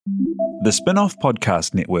The Spin-off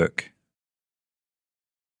Podcast Network.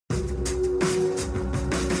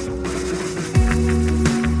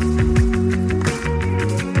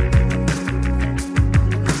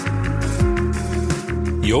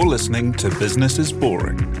 You're listening to Business is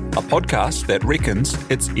Boring, a podcast that reckons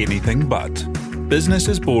it's anything but. Business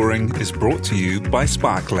is Boring is brought to you by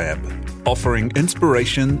SparkLab, offering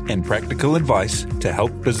inspiration and practical advice to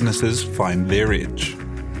help businesses find their edge.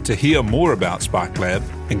 To hear more about SparkLab,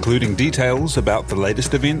 including details about the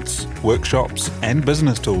latest events, workshops, and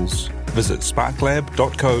business tools, visit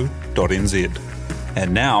sparklab.co.nz.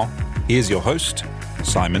 And now, here's your host,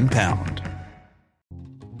 Simon Pound.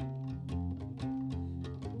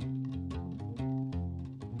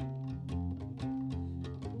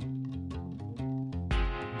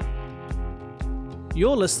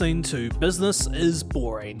 You're listening to Business is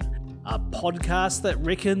Boring, a podcast that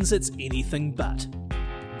reckons it's anything but.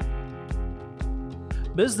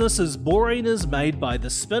 Business is Boring is made by The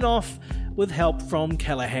Spin-off with help from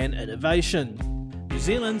Callaghan Innovation, New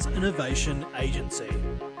Zealand's innovation agency.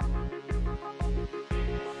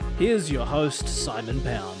 Here's your host, Simon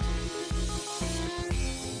Pound.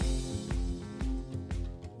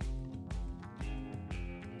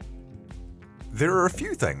 There are a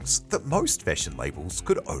few things that most fashion labels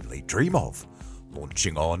could only dream of.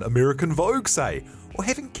 Launching on American Vogue, say, or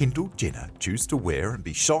having Kendall Jenner choose to wear and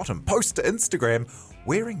be shot and post to Instagram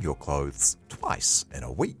wearing your clothes twice in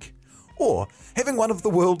a week. Or having one of the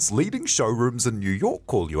world's leading showrooms in New York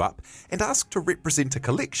call you up and ask to represent a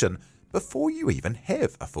collection before you even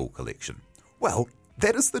have a full collection. Well,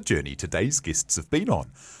 that is the journey today's guests have been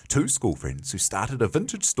on. Two school friends who started a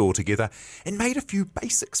vintage store together and made a few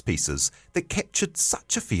basics pieces that captured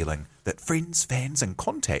such a feeling that friends, fans and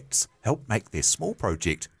contacts helped make their small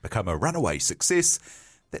project become a runaway success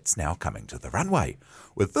that's now coming to the runway,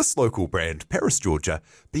 with this local brand, Paris, Georgia,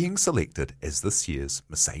 being selected as this year's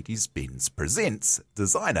Mercedes-Benz Presents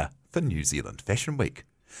designer for New Zealand Fashion Week.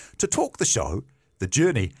 To talk the show, the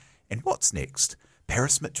journey and what's next,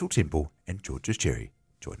 Paris Mitchell-Temple and Georgia Cherry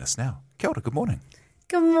join us now. Kia ora, good morning.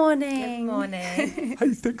 Good morning. Good morning.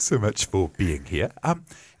 Hey, thanks so much for being here.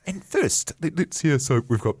 And first, let's hear, so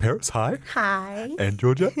we've got Paris, hi. Hi. And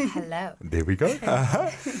Georgia. Hello. There we go.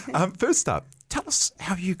 First up, tell us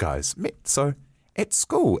how you guys met. So, at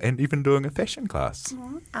school and even doing a fashion class.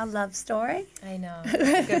 Our love story. I know.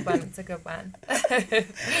 It's a good one. It's a good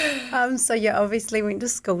one. So you obviously went to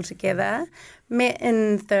school together, met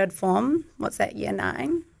in third form. What's that, year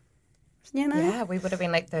 9? Year 9? Yeah, we would have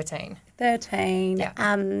been like 13. 13. Yeah.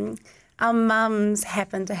 Our mums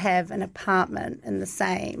happened to have an apartment in the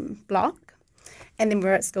same block. And then we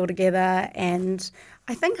were at school together, and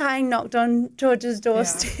I think I knocked on George's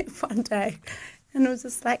doorstep one day. And it was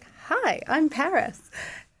just like, hi, I'm Paris.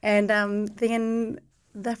 And then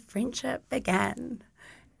the friendship began.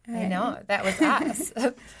 I know. That was us.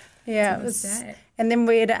 Yeah, To it this was. day. And then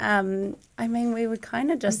we would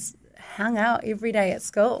kind of just hang out every day at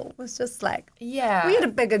school. It was just like, Yeah. we had a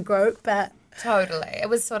bigger group, but Totally. It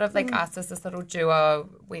was sort of like us as this little duo.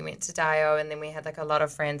 We went to Dio, and then we had like a lot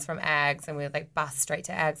of friends from AGS, and we would like bus straight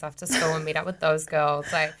to AGS after school and meet up with those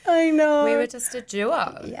girls. Like, I know. we were just a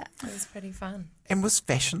duo. Yeah. It was pretty fun. And was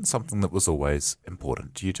fashion something that was always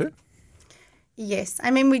important to you two? Yes,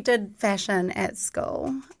 I mean, we did fashion at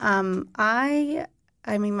school. I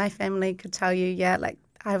mean, my family could tell you, like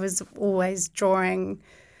I was always drawing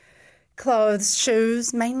clothes,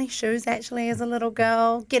 shoes, mainly shoes actually as a little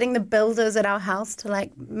girl, getting the builders at our house to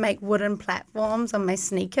like make wooden platforms on my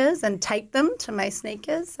sneakers and tape them to my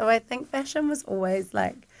sneakers. So I think fashion was always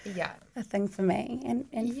like Yeah. a thing for me. And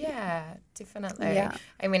Yeah, definitely. Yeah.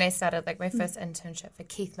 I mean, I started like my first internship for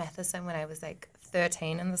Keith Matheson when I was like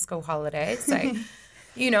 13 in the school holidays. So,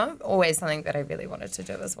 you know, always something that I really wanted to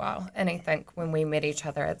do as well. And I think when we met each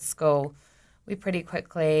other at school, we pretty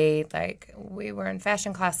quickly, like, we were in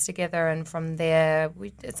fashion class together. And from there,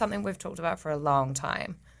 it's something we've talked about for a long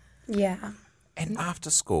time. yeah. And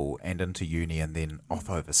after school and into uni and then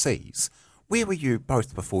off overseas, where were you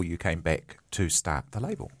both before you came back to start the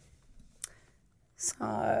label?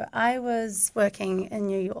 So I was working in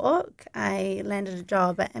New York. I landed a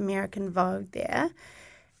job at American Vogue there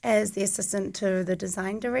as the assistant to the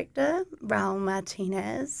design director, Raul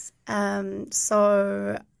Martinez.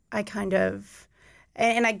 So I kind of,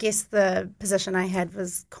 and I guess the position I had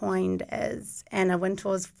was coined as Anna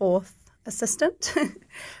Wintour's fourth assistant.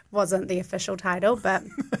 Wasn't the official title, but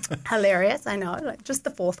hilarious, I know, like just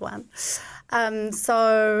the fourth one.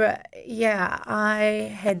 So, yeah,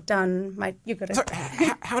 I had done my... So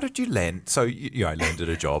how did you land? So, I landed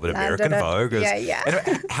a job at American Vogue.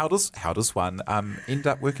 And how does one end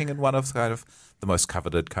up working in one of kind of the most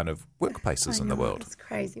coveted kind of workplaces in the world? It's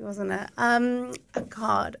crazy, wasn't it?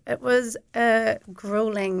 God, it was a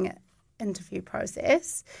grueling interview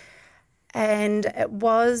process. And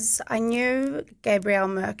I knew Gabrielle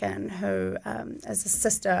Merkin, who is a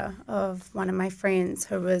sister of one of my friends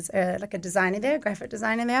who was a designer there, a graphic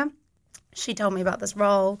designer there. She told me about this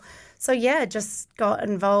role. So, yeah, just got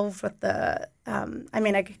involved with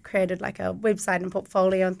I created like a website and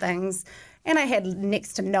portfolio and things. And I had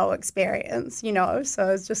next to no experience, so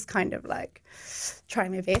I was just kind of like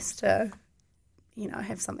trying my best to,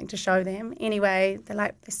 have something to show them. Anyway,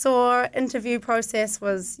 they saw interview process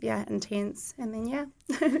was, intense. And then,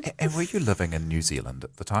 And were you living in New Zealand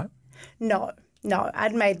at the time? No,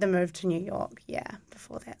 I'd made the move to New York,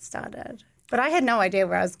 before that started. But I had no idea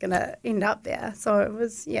where I was going to end up there. So it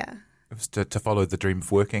was, It was to follow the dream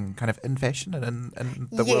of working kind of in fashion and in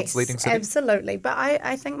the world's leading city? Yes, absolutely. But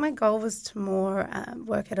I think my goal was to more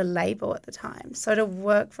work at a label at the time. So to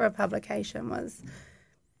work for a publication was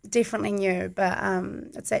definitely new, but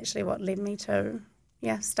it's actually what led me to,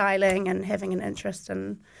 styling and having an interest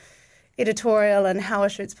in editorial and how a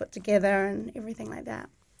shoot's put together and everything like that.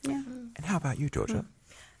 Yeah. And how about you, Georgia?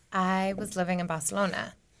 I was living in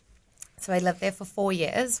Barcelona. So I lived there for 4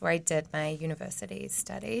 years where I did my university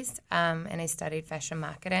studies and I studied fashion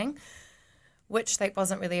marketing, which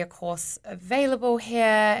wasn't really a course available here.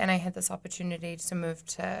 And I had this opportunity to move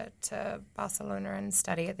to Barcelona and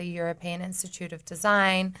study at the European Institute of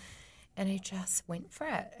Design. And I just went for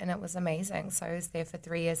it and it was amazing. So I was there for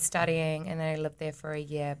 3 years studying and then I lived there for a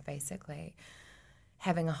year basically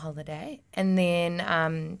having a holiday, and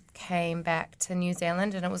then came back to New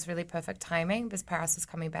Zealand, and it was really perfect timing because Paris was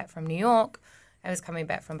coming back from New York. I was coming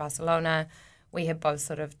back from Barcelona. We had both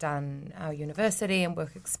sort of done our university and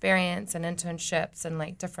work experience and internships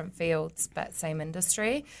in different fields, but same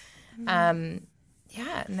industry. And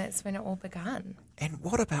that's when it all began. And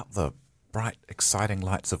what about the bright, exciting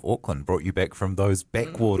lights of Auckland brought you back from those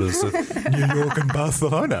backwaters of New York and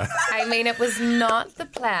Barcelona? I mean, it was not the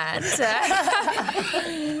plan. This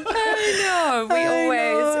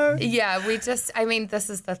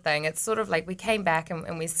is the thing. It's sort of we came back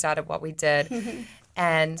and we started what we did.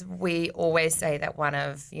 And we always say that one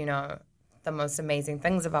of, the most amazing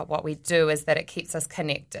things about what we do is that it keeps us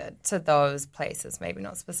connected to those places, maybe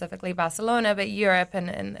not specifically Barcelona, but Europe and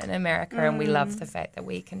America. And we love the fact that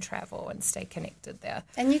we can travel and stay connected there.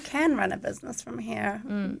 And you can run a business from here.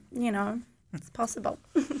 It's possible.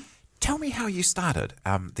 Tell me how you started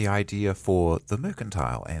the idea for the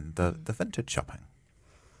mercantile and the vintage shopping.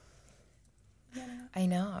 I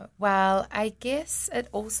know. Well, I guess it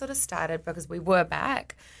all sort of started because we were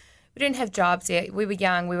back. We didn't have jobs yet. We were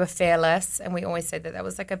young. We were fearless. And we always said that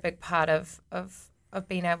was a big part of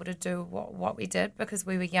being able to do what we did because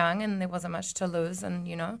we were young and there wasn't much to lose and,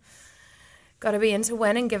 got to be in to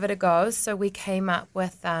win and give it a go. So we came up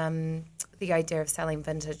with the idea of selling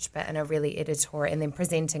vintage but in a really editorial and then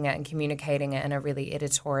presenting it and communicating it in a really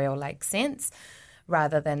editorial-like sense,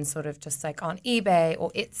 rather than sort of just on eBay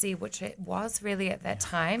or Etsy, which it was really at that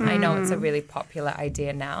time. I know it's a really popular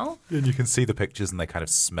idea now. And you can see the pictures and they kind of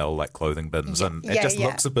smell like clothing bins and it just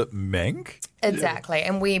looks a bit mank. Exactly. Yeah.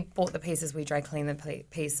 And we bought the pieces, we dry cleaned the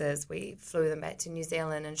pieces, we flew them back to New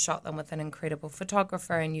Zealand and shot them with an incredible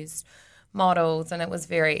photographer and used models, and it was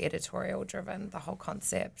very editorial driven, the whole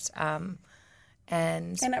concept. And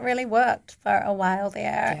it really worked for a while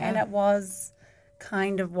there, and it was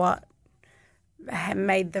kind of what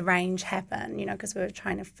made the range happen, because we were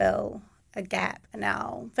trying to fill a gap in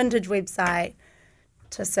our vintage website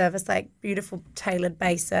to service beautiful tailored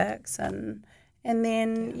basics, and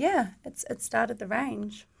then it started the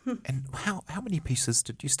range. And how many pieces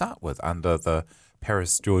did you start with under the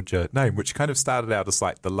Paris Georgia name, which kind of started out as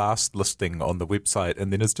the last listing on the website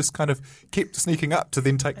and then has just kind of kept sneaking up to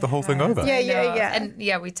then take the whole thing over? Yeah. And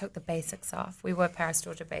we took the basics off. We were Paris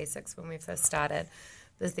Georgia Basics when we first started.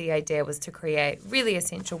 The idea was to create really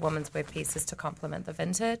essential women's wear pieces to complement the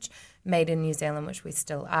vintage, made in New Zealand, which we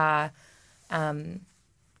still are.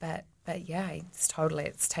 But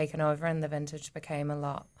it's taken over, and the vintage became a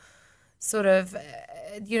lot sort of,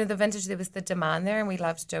 the vintage, there was the demand there, and we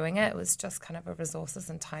loved doing it. It was just kind of a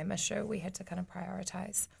resources and time issue we had to kind of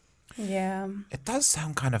prioritize. Yeah. It does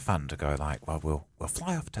sound kind of fun to go like, well, we'll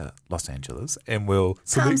fly off to Los Angeles and we'll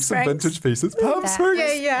select some Springs. vintage pieces. Palm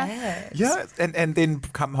Springs. Yeah. Yeah, and then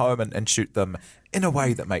come home and shoot them in a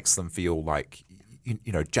way that makes them feel like,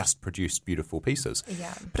 you know, just produced beautiful pieces.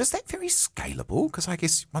 Yeah. But is that very scalable? Because I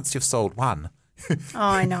guess once you've sold one, Oh,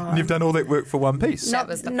 I know. you've done all that work for one piece. That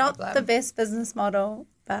was the Not problem. the best business model,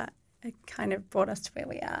 but it kind of brought us to where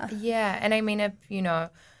we are. Yeah, and I mean, it, you know,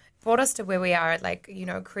 brought us to where we are, like, you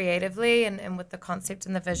know, creatively and with the concept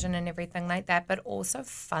and the vision and everything like that, but also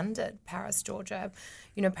funded Paris, Georgia.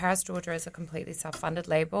 You know, Paris, Georgia is a completely self-funded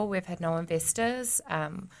label. We've had no investors.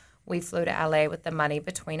 We flew to LA with the money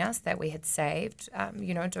between us that we had saved,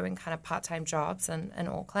 you know, doing kind of part-time jobs in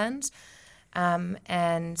Auckland.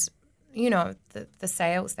 And, you know, the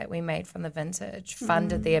sales that we made from the vintage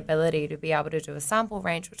funded the ability to be able to do a sample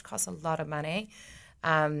range, which costs a lot of money,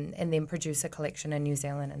 and then produce a collection in New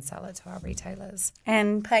Zealand and sell it to our retailers.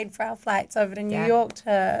 And paid for our flights over to New Yeah. York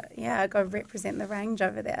to, go represent the range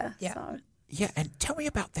over there. Yeah. So. Yeah, and tell me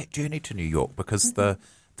about that journey to New York, because the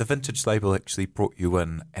vintage label actually brought you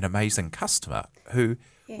in an amazing customer who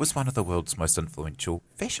was one of the world's most influential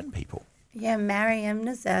fashion people. Yeah, Mariam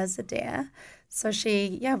Nazar Zadeh. So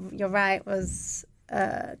she, you're right, was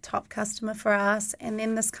a top customer for us. And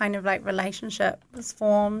then this kind of like relationship was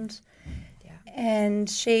formed. And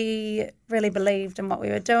she really believed in what we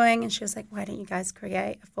were doing. And she was like, why don't you guys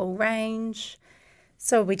create a full range?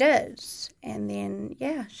 So we did. And then,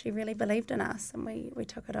 she really believed in us. And we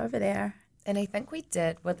took it over there. And I think we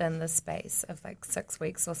did within the space of like 6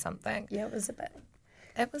 weeks or something. Yeah, it was a bit.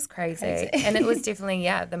 It was crazy. And it was definitely,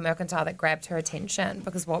 the mercantile that grabbed her attention,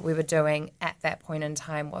 because what we were doing at that point in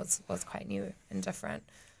time was quite new and different.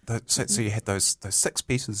 So you had those 6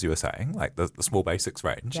 pieces you were saying, like the Small Basics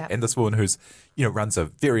range, Yeah. and this woman who's, you know, runs a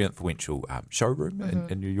very influential showroom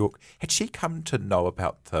in New York. Had she come to know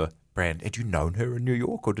about the brand? Had you known her in New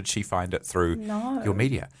York, or did she find it through your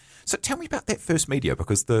media? So tell me about that first media,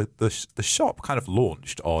 because the shop kind of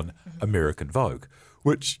launched on American Vogue,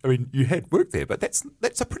 which, I mean, you had worked there, but that's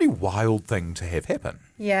a pretty wild thing to have happen.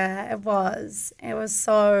 Yeah, it was. It was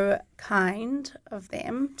so kind of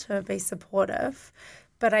them to be supportive.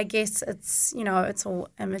 But I guess it's, it's all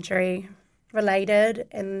imagery related,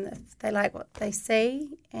 and if they like what they see,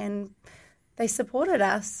 and they supported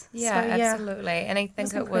us. Yeah, So, absolutely. And I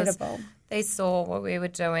think it was incredible. they saw what we were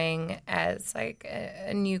doing as like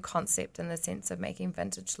a new concept in the sense of making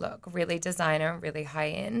vintage look really designer and really high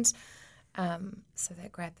end. So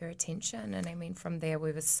that grabbed their attention. And I mean, from there,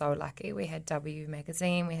 we were so lucky. We had W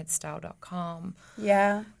Magazine, we had Style.com.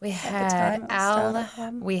 Yeah. We At the had time, it was Elle.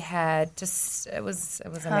 Style.com. We had just, it was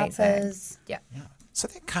amazing. Harper's. Yeah. So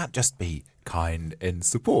that can't just be kind and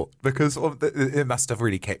support, because it must have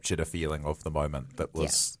really captured a feeling of the moment that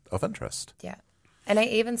was of interest. Yeah. And I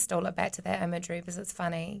even stole it back to that imagery because it's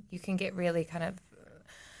funny. You can get really kind of,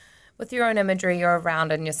 with your own imagery, you're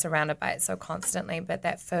around and you're surrounded by it so constantly. But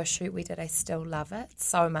that first shoot we did, I still love it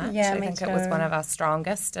so much. Yeah, I me think it was too. one of our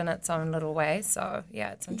strongest in its own little way. So,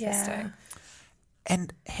 it's interesting. Yeah.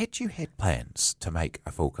 And had you had plans to make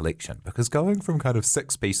a full collection? Because going from kind of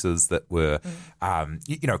 6 pieces that were,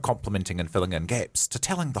 complementing and filling in gaps, to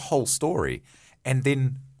telling the whole story, and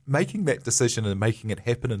then making that decision and making it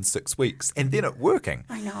happen in 6 weeks, and then it working.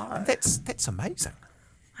 I know. That's amazing.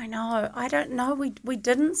 I know. I don't know. We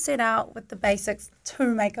didn't set out with the basics to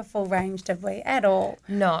make a full range, did we, at all?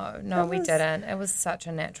 No, we was- didn't. It was such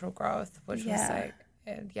a natural growth, which was Yeah.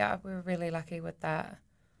 like, we were really lucky with that.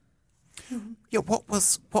 Yeah, what were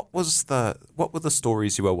the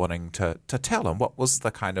stories you were wanting to tell, and what was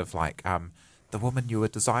the kind of like the woman you were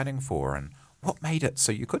designing for, and what made it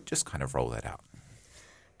so you could just kind of roll that out?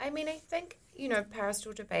 I mean, I think, Paris,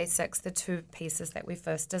 Georgia Basics, the 2 pieces that we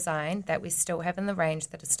first designed that we still have in the range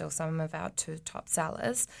that are still some of our 2 top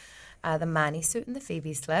sellers, the Marni suit and the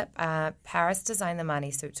Phoebe slip. Paris designed the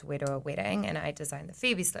Marni suit to wear to a wedding, and I designed the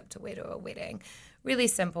Phoebe slip to wear to a wedding. Really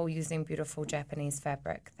simple, using beautiful Japanese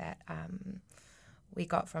fabric that we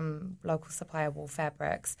got from local supplier Wool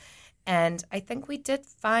Fabrics. And I think we did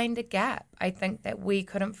find a gap. I think that we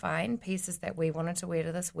couldn't find pieces that we wanted to wear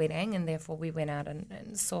to this wedding, and therefore we went out and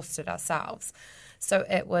sourced it ourselves. So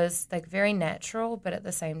it was like very natural, but at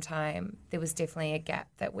the same time, there was definitely a gap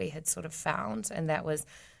that we had sort of found, and that was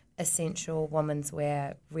essential women's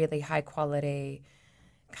wear, really high quality,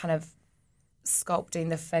 kind of sculpting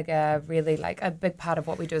the figure. Really, like, a big part of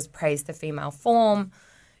what we do is praise the female form,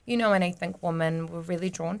 and I think women were really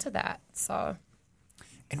drawn to that. So.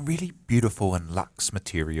 And really beautiful and luxe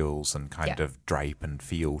materials and kind Yeah. of drape and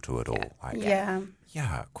feel to it all. Like, Yeah.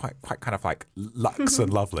 yeah, quite kind of like luxe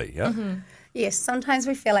and lovely. Yeah. Yes, sometimes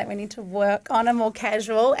we feel like we need to work on a more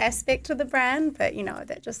casual aspect of the brand, but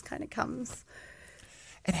that just kind of comes.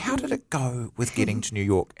 And how did it go with getting to New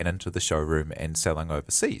York and into the showroom and selling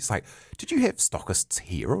overseas? Like, did you have stockists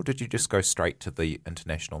here or did you just go straight to the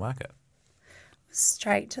international market?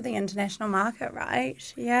 Straight to the international market,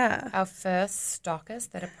 right? Yeah. Our first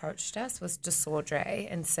stockist that approached us was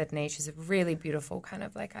DeSaudre in Sydney. She's a really beautiful, kind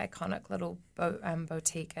of like iconic little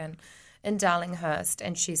boutique in Darlinghurst,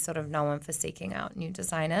 and she's sort of known for seeking out new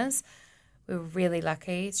designers. We were really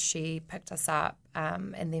lucky. She picked us up,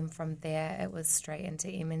 and then from there it was straight into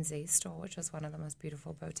M&Z store, which was one of the most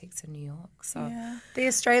beautiful boutiques in New York. So yeah. The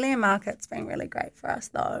Australian market's been really great for us,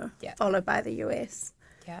 though, followed by the US.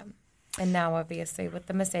 Yeah. And now, obviously, with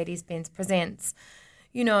the Mercedes-Benz Presents,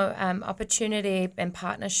 opportunity and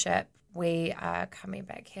partnership, we are coming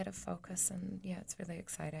back here to focus, and it's really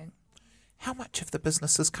exciting. How much of the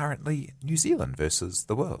business is currently New Zealand versus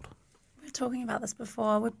the world? We were talking about this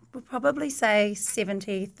before. We'd probably say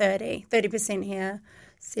 70-30, 30% here,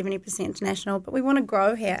 70% international, but we want to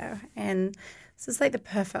grow here, and this is like the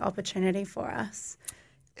perfect opportunity for us.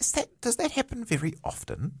 Does that happen very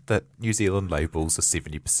often, that New Zealand labels are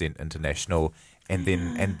 70% international and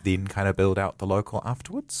then kind of build out the local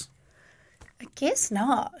afterwards? I guess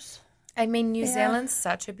not. I mean, New Zealand's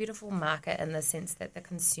such a beautiful market in the sense that the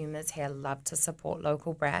consumers here love to support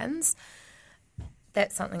local brands.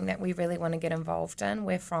 That's something that we really want to get involved in.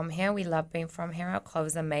 We're from here. We love being from here. Our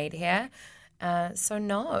clothes are made here. So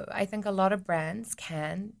no, I think a lot of brands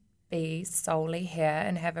can be solely here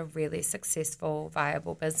and have a really successful,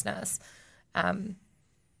 viable business.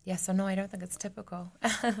 So no, I don't think it's typical.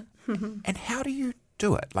 And how do you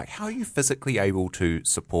do it? Like, how are you physically able to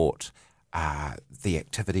support the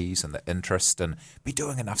activities and the interest and be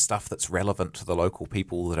doing enough stuff that's relevant to the local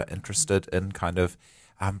people that are interested in kind of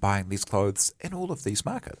buying these clothes in all of these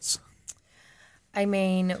markets? I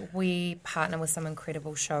mean, we partner with some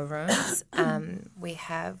incredible showrooms. We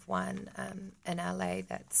have one in LA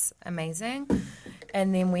that's amazing.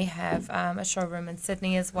 And then we have a showroom in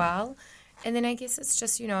Sydney as well. And then I guess it's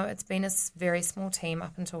just, it's been a very small team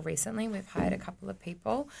up until recently. We've hired a couple of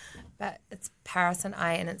people, but it's Paris and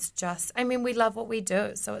I, and it's just, I mean, we love what we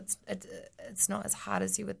do. So it's not as hard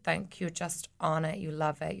as you would think. You're just on it. You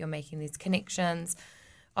love it. You're making these connections.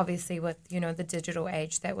 Obviously, with, the digital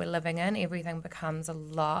age that we're living in, everything becomes a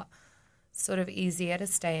lot sort of easier to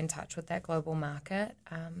stay in touch with that global market.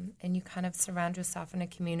 And you kind of surround yourself in a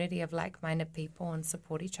community of like-minded people and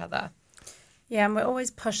support each other. Yeah, and we're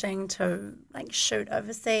always pushing to shoot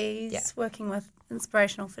overseas, working with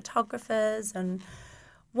inspirational photographers and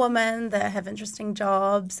women that have interesting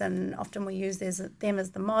jobs, and often we use them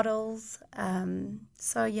as the models.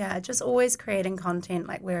 Just always creating content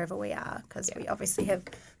wherever we are, because we obviously have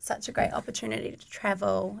such a great opportunity to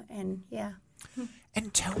travel and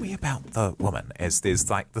And tell me about the woman, as there's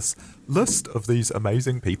this list of these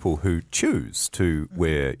amazing people who choose to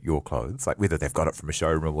wear your clothes, whether they've got it from a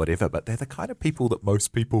showroom or whatever, but they're the kind of people that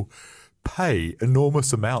most people pay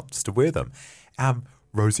enormous amounts to wear them.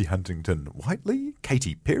 Rosie Huntington-Whiteley,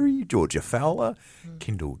 Katy Perry, Georgia Fowler,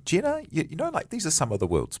 Kendall Jenner, these are some of the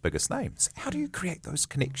world's biggest names. How do you create those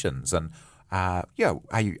connections? And, are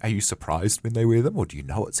you surprised when they wear them, or do you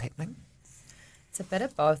know it's happening? It's a bit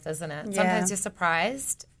of both, isn't it? Yeah. Sometimes you're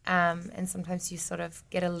surprised, and sometimes you sort of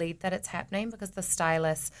get a lead that it's happening because the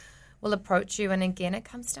stylist will approach you. And again, it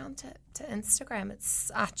comes down to Instagram. It's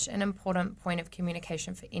such an important point of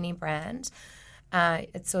communication for any brand.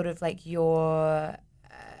 It's sort of like your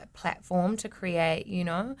platform to create,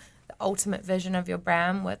 the ultimate vision of your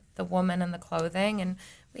brand with the woman and the clothing. And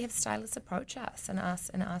we have stylists approach us and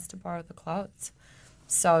ask to borrow the clothes.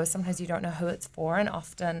 So sometimes you don't know who it's for, and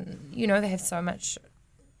often, they have so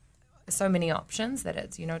many options that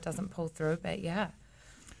it's, it doesn't pull through. But yeah.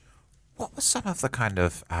 What was some of the kind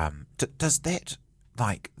of, does that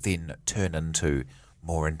then turn into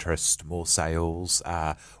more interest, more sales,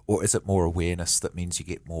 or is it more awareness that means you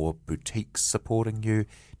get more boutiques supporting you?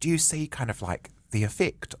 Do you see kind of the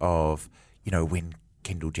effect of, when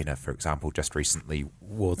Kendall Jenner, for example, just recently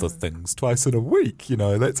wore the things twice in a week?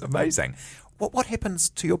 That's amazing. What happens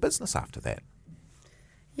to your business after that?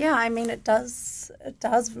 Yeah, I mean, it does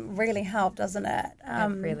really help, doesn't it?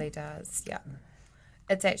 It really does, yeah.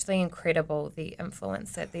 It's actually incredible, the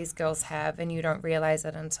influence that these girls have, and you don't realize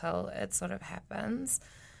it until it sort of happens.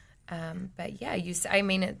 But yeah,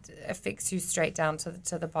 it affects you straight down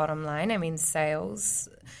to the bottom line. I mean, sales,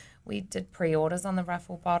 we did pre-orders on the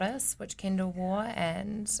ruffle bodice, which Kendall wore,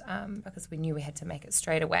 and because we knew we had to make it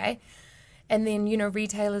straight away. And then,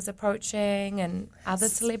 retailers approaching and other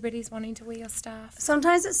celebrities wanting to wear your stuff.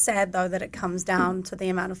 Sometimes it's sad, though, that it comes down to the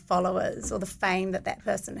amount of followers or the fame that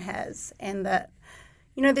person has, and that,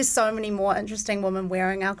 there's so many more interesting women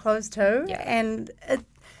wearing our clothes too. Yeah. And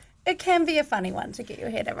it can be a funny one to get your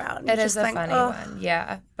head around. It is a funny one,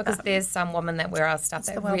 yeah. Because there's some women that wear our stuff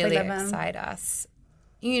that really excite us,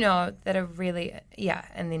 that are really,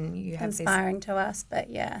 and then you have inspiring to us, but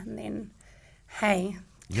and then, hey...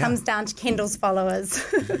 Comes down to Kendall's followers.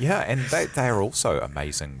 And they are also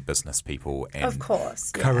amazing business people and of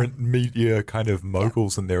course, current media kind of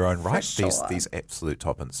moguls in their own right. Sure. These absolute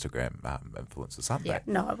top Instagram influencers, aren't they?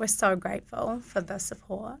 No, we're so grateful for the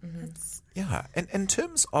support. And in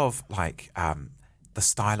terms of like the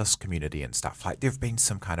stylist community and stuff, like there have been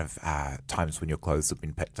some kind of times when your clothes have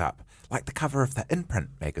been picked up, like the cover of the Imprint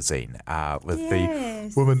magazine with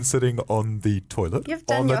the woman sitting on the toilet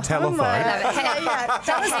on the telephone.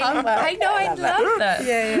 That was homework. I know, I love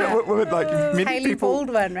that. Women, like many Hailey people,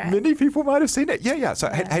 Baldwin, right? Many people might have seen it. So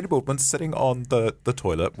Hailey Baldwin sitting on the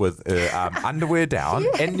toilet with underwear down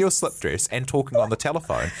in your slip dress and talking on the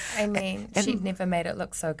telephone. I mean, she'd never made it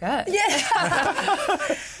look so good.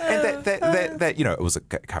 And that it was a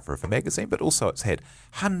cover of a magazine, but also it's had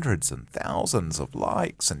hundreds and thousands of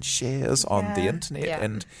likes and shares on the internet.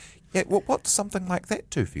 And what's something like that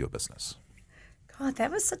do for your business? God, that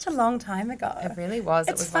was such a long time ago. It really was.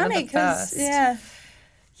 It's it was funny one of the first.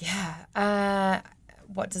 Yeah.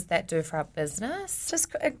 What does that do for our business?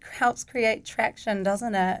 Just it helps create traction,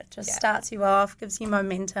 doesn't it? Just starts you off, gives you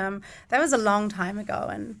momentum. That was a long time ago,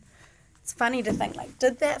 and it's funny to think, like,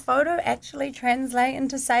 did that photo actually translate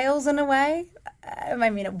into sales in a way? I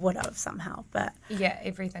mean, it would have somehow, but... Yeah,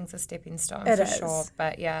 everything's a stepping stone for sure,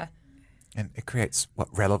 but And it creates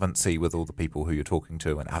relevancy with all the people who you're talking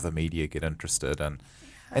to, and other media get interested. And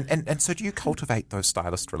so do you cultivate those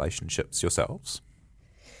stylist relationships yourselves?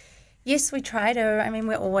 Yes, we try to. I mean,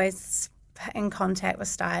 we're always in contact with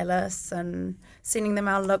stylists and sending them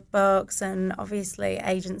our lookbooks, and obviously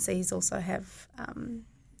agencies also have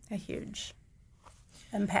a huge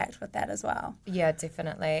impact with that as well. Yeah,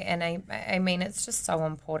 definitely. And I mean, it's just so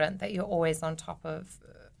important that you're always on top of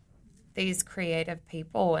these creative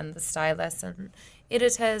people and the stylists and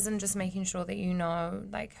editors, and just making sure that you know,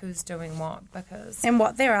 like, who's doing what, because... And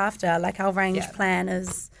what they're after. Like, our range plan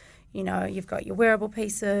is, you've got your wearable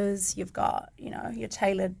pieces, you've got, your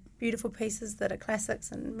tailored beautiful pieces that are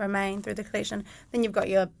classics and remain through the collection. Then you've got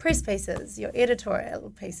your press pieces, your editorial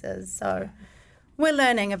pieces. So we're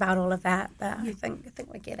learning about all of that, but I think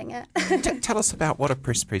we're getting it. Tell us about what a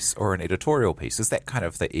press piece or an editorial piece is. That kind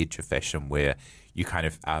of the edge of fashion where you kind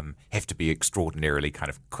of have to be extraordinarily kind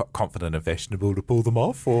of confident and fashionable to pull them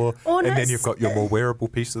off, and then you've got your more wearable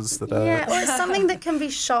pieces that are... Yeah, or it's something that can be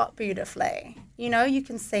shot beautifully. You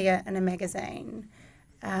can see it in a magazine.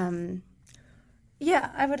 I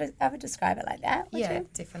would describe it like that. Would you?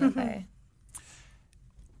 Definitely.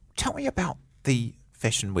 Tell me about the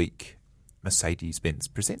Fashion Week Mercedes-Benz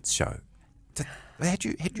Presents show. Had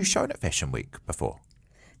you shown at Fashion Week before?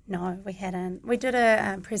 No, we hadn't. We did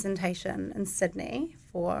a presentation in Sydney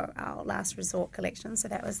for our Last Resort collection, so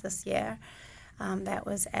that was this year. That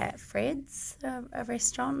was at Fred's, a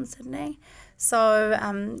restaurant in Sydney.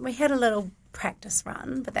 So we had a little practice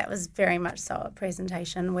run, but that was very much so a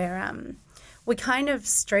presentation where we kind of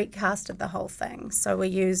street casted the whole thing. So we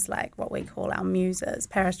used like what we call our muses,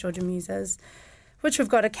 Paris Georgia muses, which we've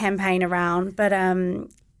got a campaign around. But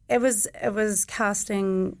it was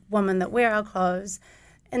casting women that wear our clothes.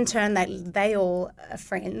 In turn, they all are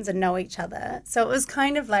friends and know each other. So it was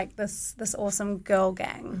kind of like this awesome girl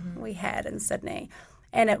gang we had in Sydney.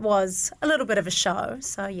 And it was a little bit of a show.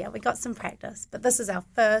 So, yeah, we got some practice. But this is our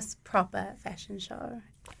first proper fashion show.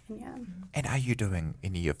 Yeah. And are you doing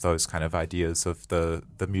any of those kind of ideas of the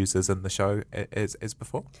muses in the show as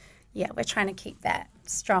before? Yeah, we're trying to keep that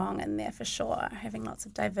strong in there for sure, having lots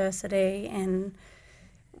of diversity and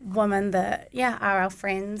women that, are our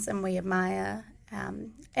friends and we admire.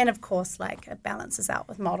 And, of course, like, it balances out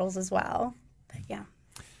with models as well. But, yeah.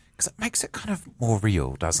 Because it makes it kind of more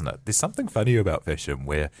real, doesn't it? There's something funny about fashion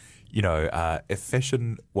where, if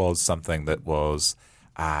fashion was something that was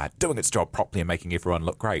doing its job properly and making everyone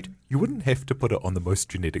look great, you wouldn't have to put it on the most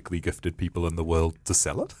genetically gifted people in the world to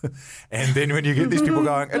sell it. And then when you get these people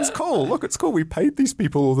going, it's cool, look, it's cool, we paid these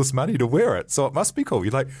people all this money to wear it, so it must be cool.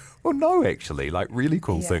 You're like, well, no, actually, like really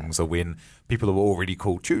cool things are when people who are already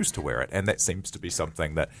cool choose to wear it. And that seems to be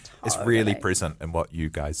something that is really present in what you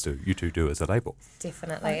guys do, you two do as a label.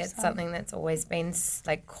 Definitely. It's something that's always been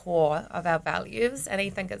like core of our values. And I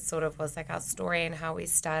think it sort of was like our story and how we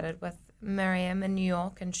started with Miriam in New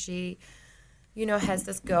York, and she has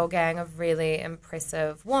this girl gang of really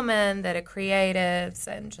impressive women that are creatives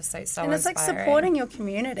and just like so and it's inspiring. like supporting your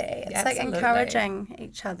community. It's Absolutely. like encouraging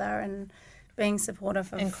each other and being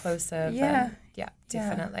supportive of Inclusive. Yeah. And, yeah,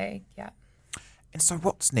 definitely. Yeah. And so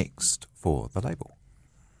what's next for the label?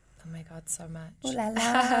 Oh my God, so much. Ooh la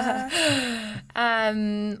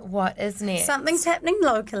la. What is next? Something's happening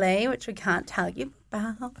locally, which we can't tell you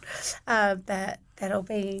about. That'll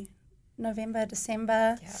be November,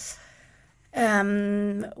 December. Yeah.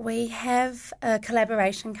 We have a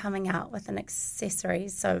collaboration coming out with an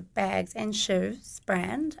accessories, so bags and shoes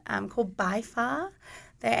brand called By Far.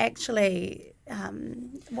 They're actually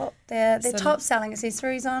they're top selling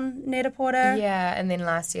accessories on Net-a-Porter. Yeah, and then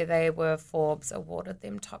last year Forbes awarded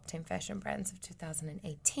them top 10 fashion brands of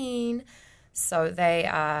 2018. So they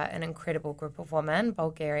are an incredible group of women,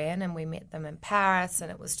 Bulgarian, and we met them in Paris,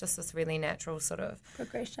 and it was just this really natural sort of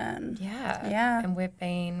Progression. Yeah. And we've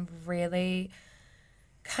been really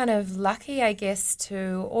kind of lucky, I guess, they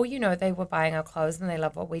were buying our clothes and they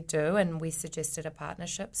love what we do, and we suggested a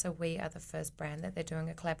partnership. So we are the first brand that they're doing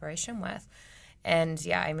a collaboration with. And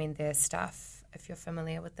yeah, I mean, their stuff, if you're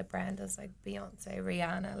familiar with the brand, is like Beyonce,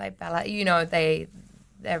 Rihanna, like Bella,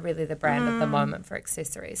 they're really the brand of the moment for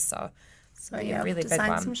accessories. So yeah, really big design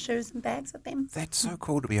one. some shoes and bags with them. That's so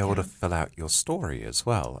cool to be able to fill out your story as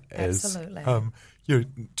well. Absolutely. You're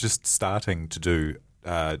just starting to do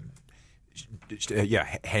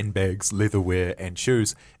handbags, leatherware and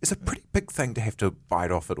shoes is a pretty big thing to have to bite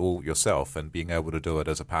off it all yourself, and being able to do it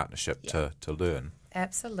as a partnership to learn.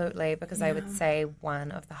 Absolutely, because I would say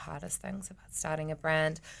one of the hardest things about starting a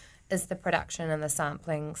brand is the production and the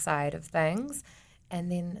sampling side of things, and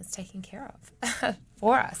then it's taken care of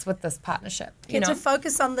for us with this partnership. Get to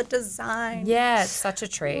focus on the design. Yeah, it's such a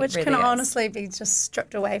treat. Which really can is. honestly be just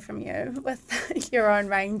stripped away from you with your own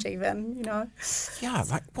range even, Yeah,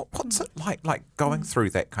 like what's it like going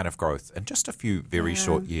through that kind of growth in just a few very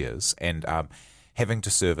short years, and having to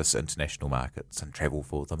service international markets and travel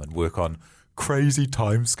for them and work on crazy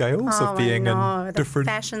timescales of being in different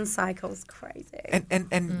the fashion cycle's crazy.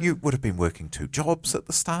 And you would have been working 2 jobs at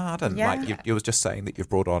the start, and you were just saying that you've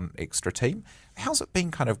brought on extra team. How's it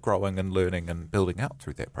been kind of growing and learning and building out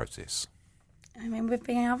through that process? I mean, we've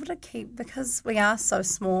been able to keep, because we are so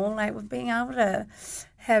small, like we've been able to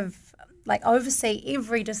have oversee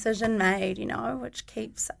every decision made, which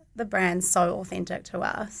keeps the brand so authentic to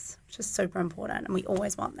us, which is super important, and we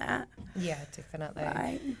always want that. Yeah, definitely.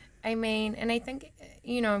 Right. I mean, and I think,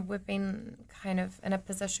 we've been kind of in a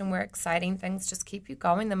position where exciting things just keep you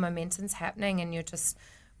going. The momentum's happening, and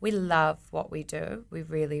we love what we do. We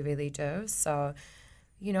really, really do. So,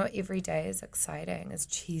 every day is exciting, as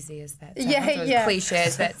cheesy as that sounds, as cliche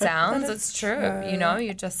as that sounds. It's true.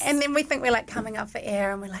 You just... And then we think we're coming up for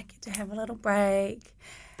air, and we're get to have a little break.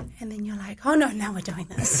 And then you're like, oh no, now we're doing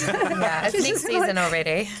this. Yeah, it's next season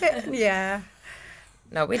already. Yeah.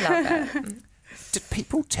 No, we love it. Did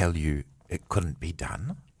people tell you it couldn't be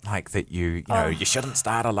done? Like that you shouldn't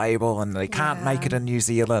start a label and they can't make it in New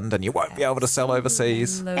Zealand and you won't be able to sell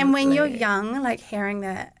overseas? Absolutely. And when you're young, hearing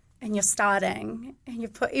that and you're starting and you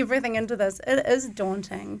put everything into this, it is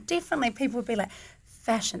daunting. Definitely people would be like,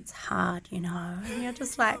 fashion's hard, And you're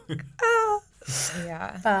just like, oh.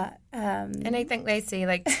 Yeah. But, and I think they see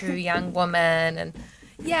 2 young women, and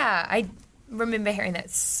I remember hearing that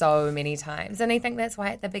so many times. And I think that's why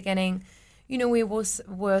at the beginning, we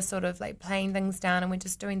were sort of playing things down and we're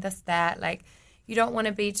just doing this, that. You don't want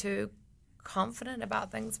to be too confident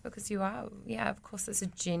about things because you are. Yeah, of course, it's a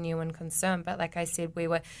genuine concern. But like I said, we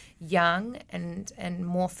were young and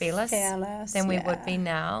more fearless than we would be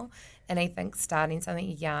now. And I think starting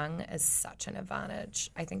something young is such an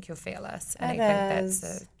advantage. I think you're fearless. And I think that's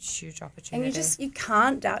a huge opportunity. And you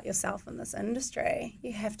can't doubt yourself in this industry.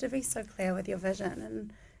 You have to be so clear with your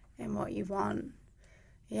vision and what you want.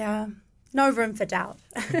 Yeah. No room for doubt.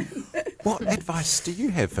 What advice do you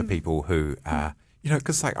have for people who,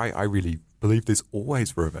 because I really believe there's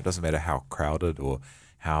always room. It doesn't matter how crowded or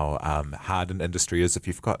how hard an industry is. If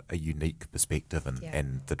you've got a unique perspective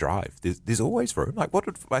and the drive, there's always room. What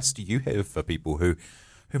advice do you have for people who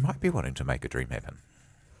might be wanting to make a dream happen?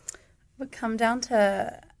 Would come down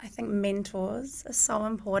to, I think mentors are so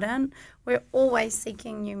important. We're always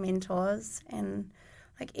seeking new mentors, and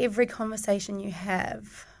every conversation you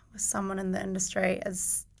have with someone in the industry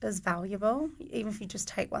is valuable, even if you just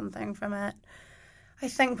take one thing from it. I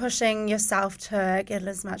think pushing yourself to get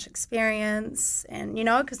as much experience, and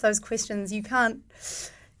because those questions you kind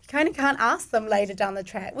of can't ask them later down the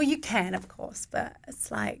track. Well, you can, of course, but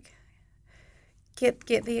it's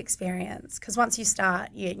get the experience, because once you start,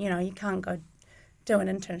 you can't go do an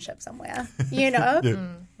internship somewhere.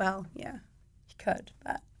 Well, yeah. could,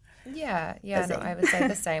 but Yeah, busy. no, I would say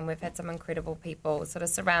the same. We've had some incredible people sort of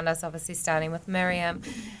surround us, obviously starting with Miriam,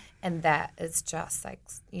 and that is just like,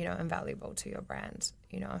 invaluable to your brand,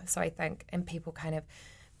 So I think, and people kind of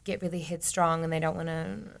get really headstrong and they don't want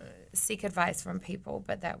to seek advice from people,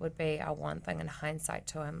 but that would be our one thing in hindsight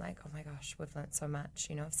too. I'm like, oh my gosh, we've learned so much,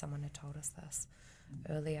 if someone had told us this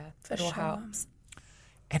earlier. For it all sure. helps.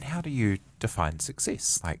 And how do you define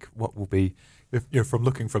success? Like, what will be, if from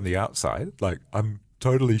looking from the outside, like, I'm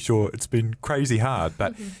totally sure it's been crazy hard,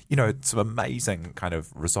 but, some amazing kind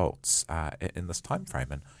of results in this time frame.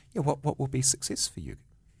 And, what will be success for you?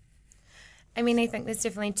 I mean, I think there's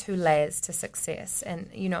definitely two layers to success. And,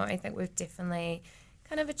 I think we've definitely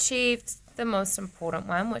kind of achieved the most important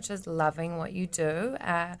one, which is loving what you do.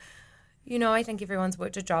 I think everyone's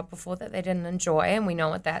worked a job before that they didn't enjoy, and we know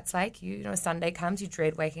what that's like. Sunday comes, you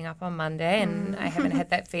dread waking up on Monday, and I haven't had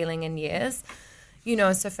that feeling in years.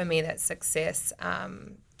 So for me, that's success,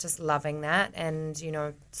 just loving that. And,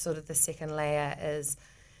 sort of the second layer is,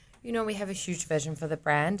 we have a huge vision for the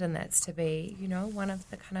brand, and that's to be, one of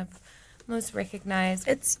the kind of most recognised.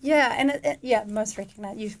 Most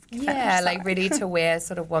recognised. Like ready to wear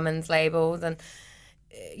sort of women's labels. And,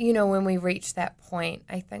 when we reach that point,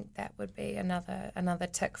 I think that would be another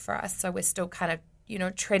tick for us. So we're still kind of,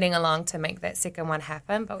 treading along to make that second one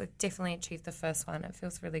happen, but we've definitely achieved the first one. It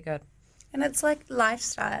feels really good. And it's like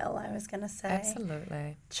lifestyle, I was going to say.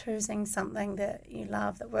 Absolutely. Choosing something that you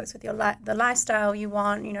love, that works with the lifestyle you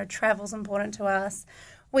want. Travel's important to us.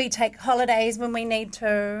 We take holidays when we need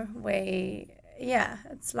to.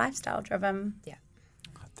 It's lifestyle driven. Yeah.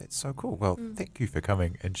 That's so cool. Well, thank you for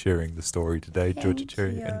coming and sharing the story today, Georgia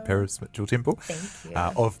Cherry and Paris Mitchell-Temple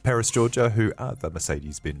of Paris, Georgia, who are the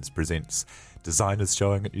Mercedes-Benz Presents Designers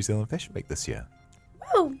showing at New Zealand Fashion Week this year.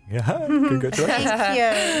 Woo! Yeah, congratulations. Thank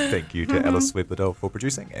you. Thank you to Alice Webb-Liddell for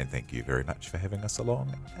producing, and thank you very much for having us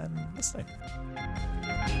along and listening.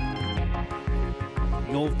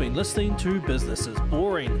 You've been listening to Business is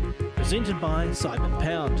Boring, presented by Simon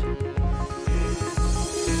Pound.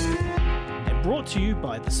 And brought to you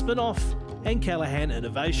by The Spin-Off and Callaghan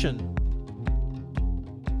Innovation.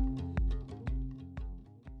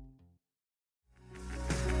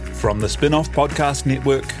 From the Spin-Off Podcast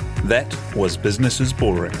Network, that was Business is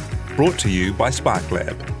Boring, brought to you by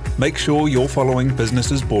SparkLab. Make sure you're following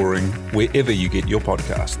Business is Boring wherever you get your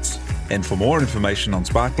podcasts. And for more information on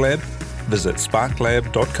SparkLab, visit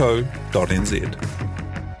sparklab.co.nz.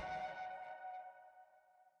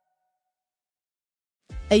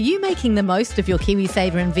 Are you making the most of your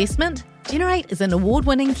KiwiSaver investment? Generate is an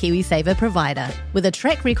award-winning KiwiSaver provider with a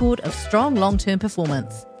track record of strong long-term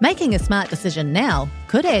performance. Making a smart decision now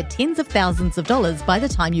could add tens of thousands of dollars by the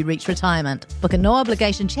time you reach retirement. Book a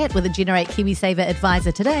no-obligation chat with a Generate KiwiSaver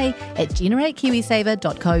advisor today at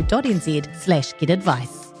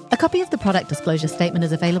generatekiwisaver.co.nz/get-advice. A copy of the product disclosure statement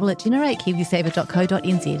is available at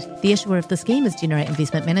generatekiwisaver.co.nz. The issuer of the scheme is Generate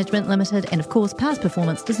Investment Management Limited, and of course, past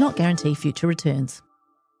performance does not guarantee future returns.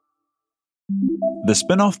 The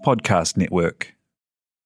Spin-Off Podcast Network.